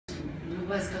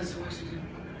west coast of Washington,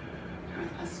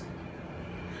 northwest.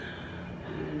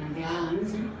 And then the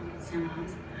islands, San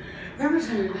Juan's.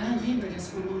 Represented I don't think but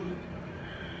just for a moment.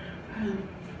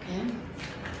 Okay.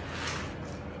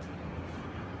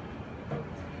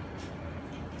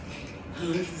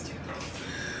 Oh, this is too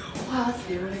cool. Wow, that's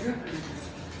the neighborhood I grew up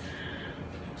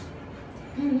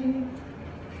in.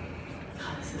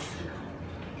 Oh, this is so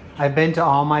cool. I've been to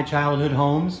all my childhood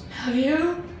homes. Have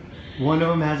you? One of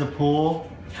them has a pool.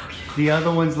 The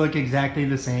other ones look exactly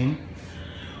the same.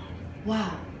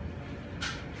 Wow.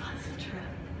 Oh, this is a trip.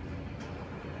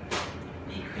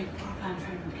 Big Creek, I'm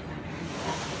trying to get my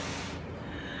parents.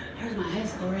 There's my high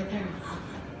school right there.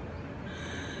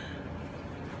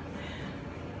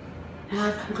 Now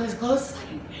if I'm close,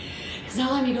 it's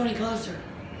not letting me go any closer.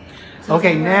 So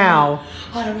Okay, now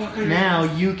now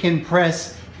you can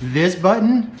press this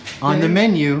button on the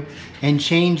menu and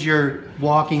change your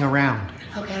walking around.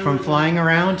 Okay, From flying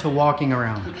around to walking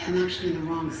around. Okay, I'm actually in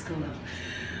the wrong school.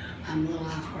 I'm a little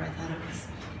off where I thought it was.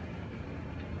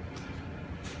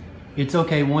 It's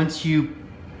okay. Once you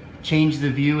change the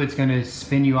view, it's going to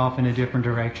spin you off in a different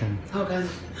direction. Okay.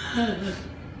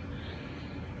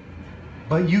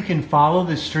 But you can follow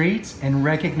the streets and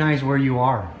recognize where you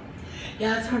are.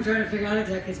 Yeah, that's what I'm trying to figure out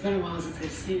exactly. It's been a while since I've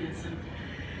seen it. So,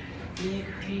 Big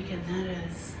Creek, and that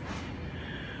is.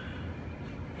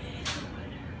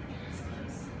 It's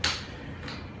close.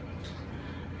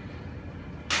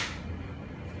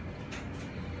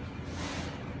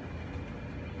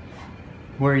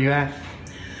 Where are you at?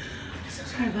 I'm still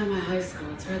trying to find my high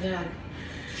school. It's right there.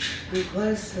 I'm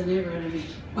close to the neighborhood. I mean,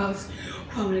 well,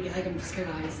 I'm gonna get. I can scare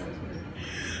the eyes. That was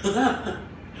weird.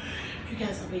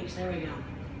 Newcastle Beach. There we go.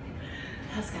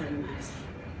 That's gotta be nice.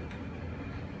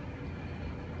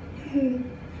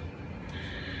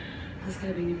 That's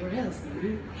gotta be Newport Hills, then,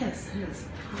 right? Yes, it is.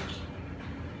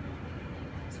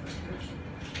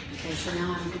 Okay, so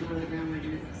now I'm gonna go to the ground where I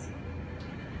do this.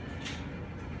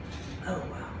 Oh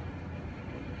wow.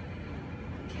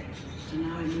 Okay, so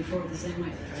now I move forward the same way,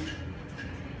 right?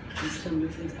 I still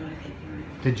move things, but I think you're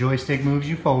right. The joystick moves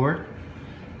you forward,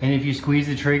 and if you squeeze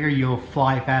the trigger, you'll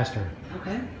fly faster.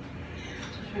 Okay. So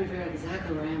I'm trying to figure out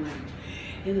exactly where I am.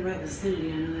 I'm in the right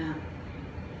vicinity, I know that.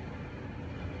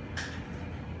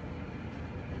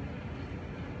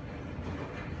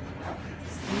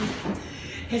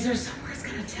 Is there somewhere it's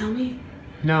gonna tell me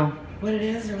No. what it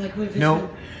is, or like what if it's No.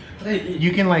 Okay.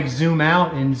 You can like zoom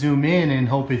out and zoom in and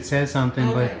hope it says something,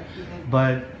 Okay,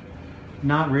 but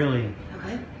not really.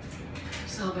 Okay.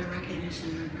 So by recognition,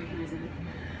 or recognizing it.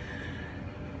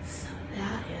 So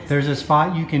that is. There's a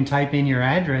spot you can type in your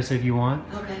address if you want.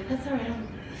 Okay, that's all right.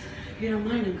 If you don't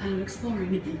mind, I'm kind of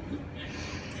exploring.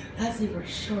 That's Newport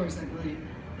Shores, I believe.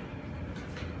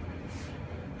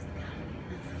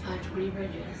 That's the 520 bridge,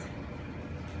 yes.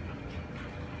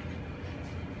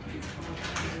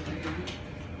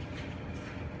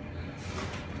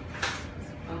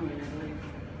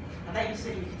 I thought you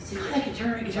said you could see it. I can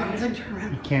turn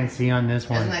around. You can't see on this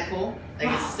one. Isn't that cool? Like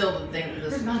Wow. it's still the thing with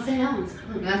There's this. Mount St. Helens.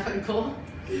 Isn't that fucking cool?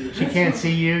 She can't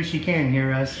see you. She can't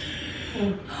hear us. Oh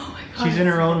my God. She's in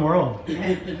her own world.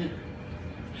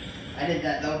 I did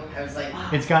that though. I was like,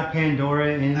 It's got Pandora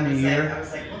in I the was ear.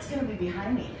 like, what's gonna be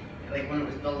behind me? Like when it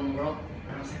was building the world.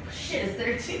 And I was like, well, shit, it's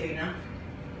there too, you know?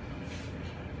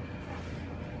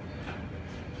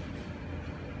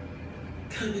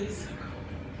 God, that is so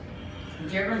cool.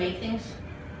 Do you ever make things?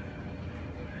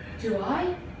 Do I?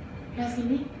 You asking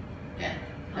me? Yeah.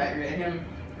 Right, you're him.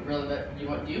 Really, but do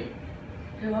you?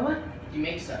 Do what? Do you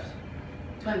make stuff?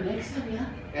 Do I make stuff? Yeah.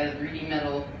 Got a 3D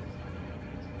metal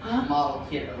Huh? model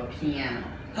kit of a piano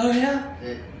Oh yeah.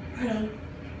 that Right on.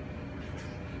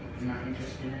 I'm not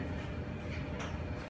interested in it.